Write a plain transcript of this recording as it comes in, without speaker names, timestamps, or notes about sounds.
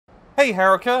Hey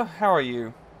Herika, how are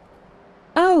you?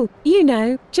 Oh, you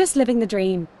know, just living the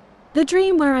dream. The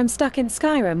dream where I'm stuck in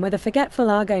Skyrim with a forgetful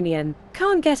Argonian.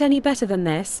 Can't get any better than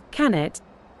this, can it?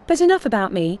 But enough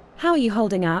about me. How are you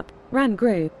holding up,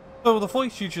 Rangru? So the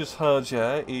voice you just heard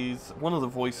here is one of the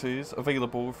voices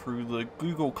available through the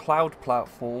Google Cloud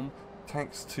Platform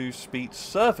text-to-speech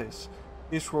service.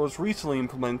 This was recently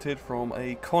implemented from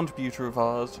a contributor of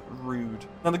ours, Rude.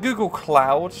 Now the Google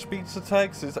Cloud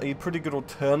speech-to-text is a pretty good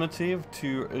alternative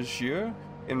to Azure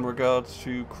in regards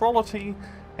to quality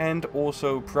and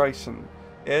also pricing.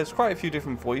 There's quite a few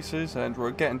different voices, and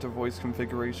we'll get into voice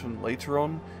configuration later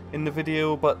on in the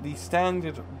video, but the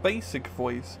standard basic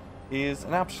voice is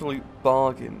an absolute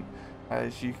bargain,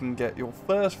 as you can get your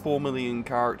first 4 million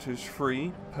characters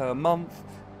free per month,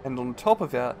 and on top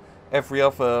of that, every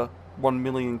other 1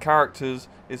 million characters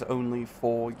is only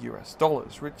 $4 US,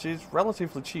 which is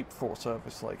relatively cheap for a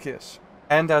service like this.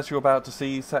 And as you're about to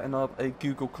see, setting up a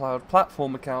Google Cloud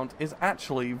Platform account is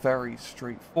actually very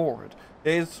straightforward.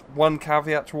 There's one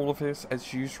caveat to all of this.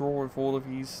 As usual with all of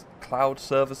these cloud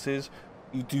services,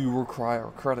 you do require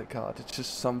a credit card. It's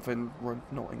just something we're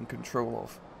not in control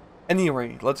of.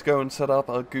 Anyway, let's go and set up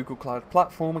a Google Cloud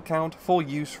Platform account for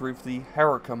use with the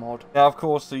Herika mod. Now of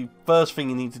course, the first thing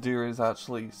you need to do is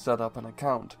actually set up an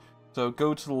account. So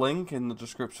go to the link in the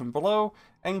description below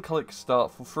and click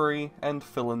Start for Free and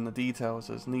fill in the details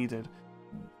as needed.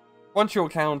 Once your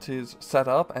account is set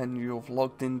up and you've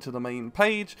logged into the main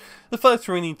page, the first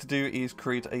thing we need to do is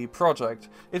create a project.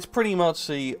 It's pretty much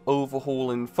the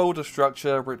overhaul in folder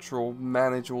structure which will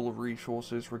manage all the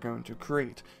resources we're going to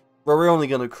create. But we're only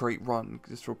going to create one,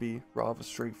 because this will be rather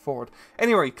straightforward.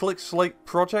 Anyway, click Select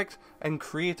Project and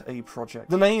create a project.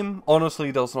 The name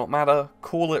honestly does not matter,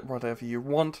 call it whatever you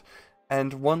want,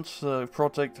 and once the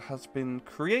project has been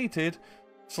created,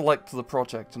 select the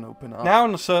project and open it up. Now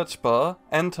in the search bar,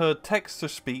 enter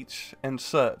text-to-speech and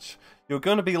search. You're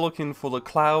going to be looking for the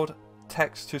Cloud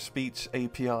Text-to-Speech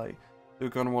API.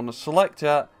 You're going to want to select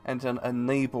that and then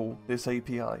enable this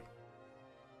API.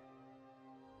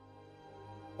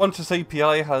 Once this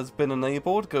API has been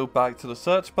enabled, go back to the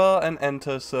search bar and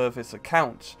enter service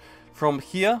accounts. From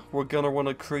here, we're going to want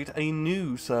to create a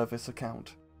new service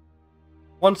account.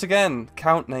 Once again,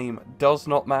 account name does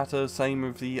not matter, same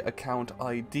with the account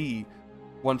ID.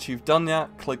 Once you've done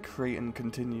that, click create and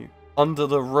continue. Under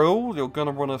the role, you're going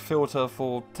to want to filter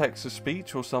for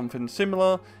text-to-speech or something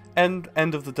similar, and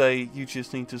end of the day, you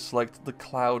just need to select the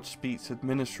Cloud Speech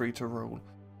Administrator role.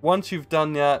 Once you've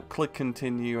done that, click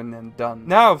continue and then done.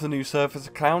 Now with the new service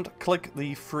account, click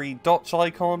the three dots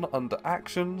icon under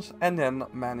actions and then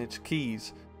manage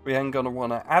keys. We're then going to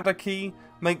want to add a key,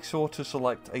 make sure to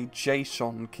select a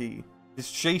JSON key.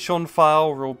 This JSON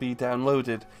file will be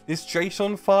downloaded. This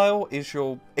JSON file is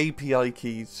your API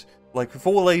keys. Like with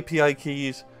all API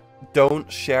keys,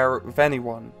 don't share it with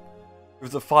anyone.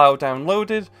 With the file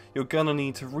downloaded, you're going to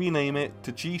need to rename it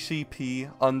to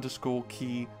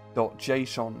GCP_key.json.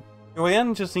 You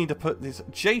then just need to put this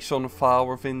JSON file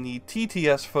within the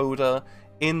TTS folder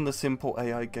in the Simple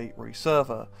AI Gateway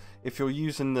server. If you're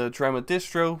using the Dremel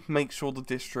distro, make sure the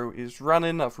distro is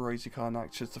running, otherwise you can't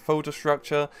access the folder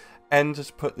structure, and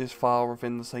just put this file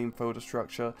within the same folder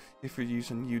structure if you're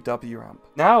using UWAMP.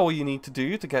 Now all you need to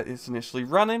do to get this initially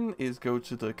running is go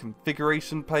to the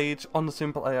configuration page on the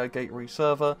Simple AI Gateway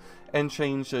server and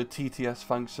change the TTS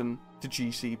function to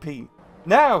GCP.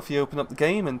 Now, if you open up the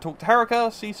game and talk to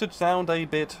Herika, she should sound a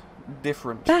bit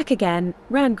different. Back again,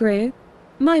 Rangru.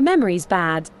 My memory's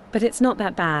bad, but it's not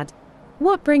that bad.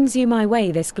 What brings you my way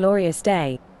this glorious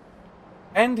day?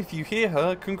 And if you hear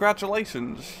her,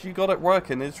 congratulations, you got it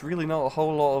working. There's really not a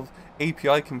whole lot of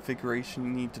API configuration you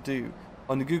need to do.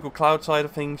 On the Google Cloud side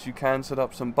of things, you can set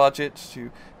up some budgets to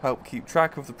help keep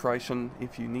track of the pricing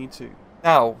if you need to.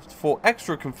 Now, for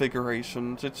extra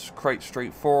configurations, it's quite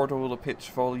straightforward. All the pitch,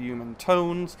 volume, and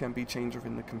tones can be changed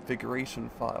within the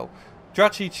configuration file. To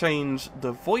actually change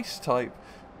the voice type,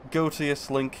 go to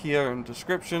this link here in the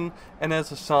description, and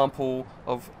there's a sample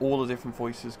of all the different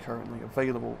voices currently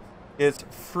available. There's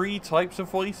 3 types of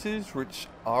voices which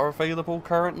are available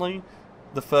currently.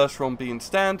 The first one being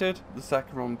standard, the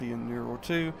second one being Neural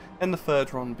 2, and the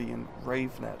third one being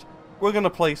RaveNet. We're going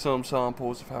to play some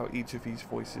samples of how each of these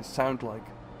voices sound like.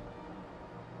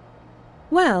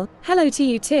 Well, hello to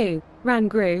you too,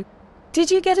 Rangru.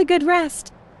 Did you get a good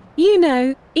rest? You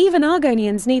know, even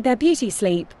Argonians need their beauty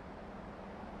sleep.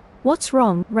 What's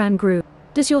wrong, Rangru?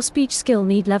 Does your speech skill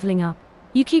need leveling up?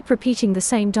 You keep repeating the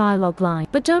same dialogue line,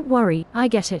 but don't worry, I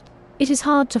get it. It is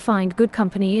hard to find good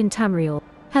company in Tamriel.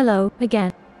 Hello,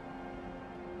 again.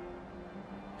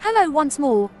 Hello once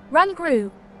more,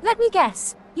 Rangru. Let me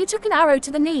guess. You took an arrow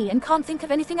to the knee and can't think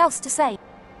of anything else to say.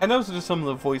 And those are just some of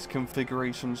the voice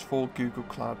configurations for Google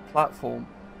Cloud Platform.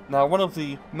 Now, one of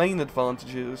the main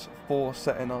advantages for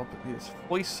setting up this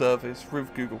voice service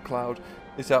with Google Cloud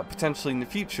is that potentially in the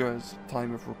future, as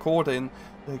time of recording,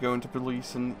 they're going to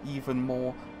release an even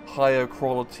more higher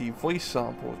quality voice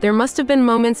sample. There must have been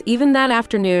moments even that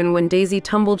afternoon when Daisy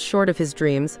tumbled short of his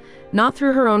dreams, not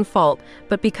through her own fault,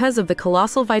 but because of the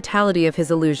colossal vitality of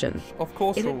his illusion. Of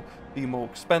course it'll be more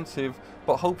expensive,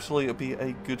 but hopefully it'll be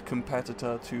a good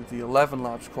competitor to the 11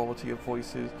 Labs quality of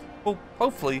voices, well,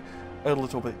 hopefully a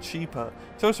little bit cheaper.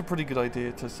 So it's a pretty good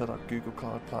idea to set up Google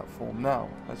Cloud Platform now.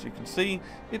 As you can see,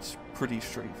 it's pretty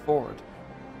straightforward.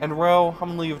 And well, I'm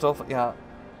gonna leave it off at that.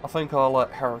 I think I'll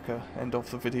let Herika end off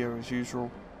the video as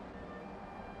usual.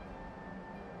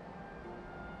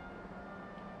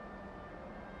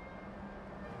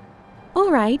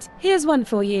 Alright, here's one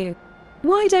for you.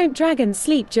 Why don't dragons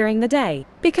sleep during the day?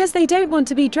 Because they don't want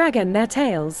to be dragging their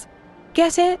tails.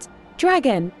 Get it?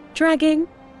 Dragon, dragging?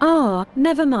 Ah,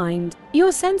 never mind.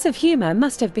 Your sense of humor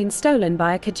must have been stolen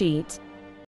by a Khajiit.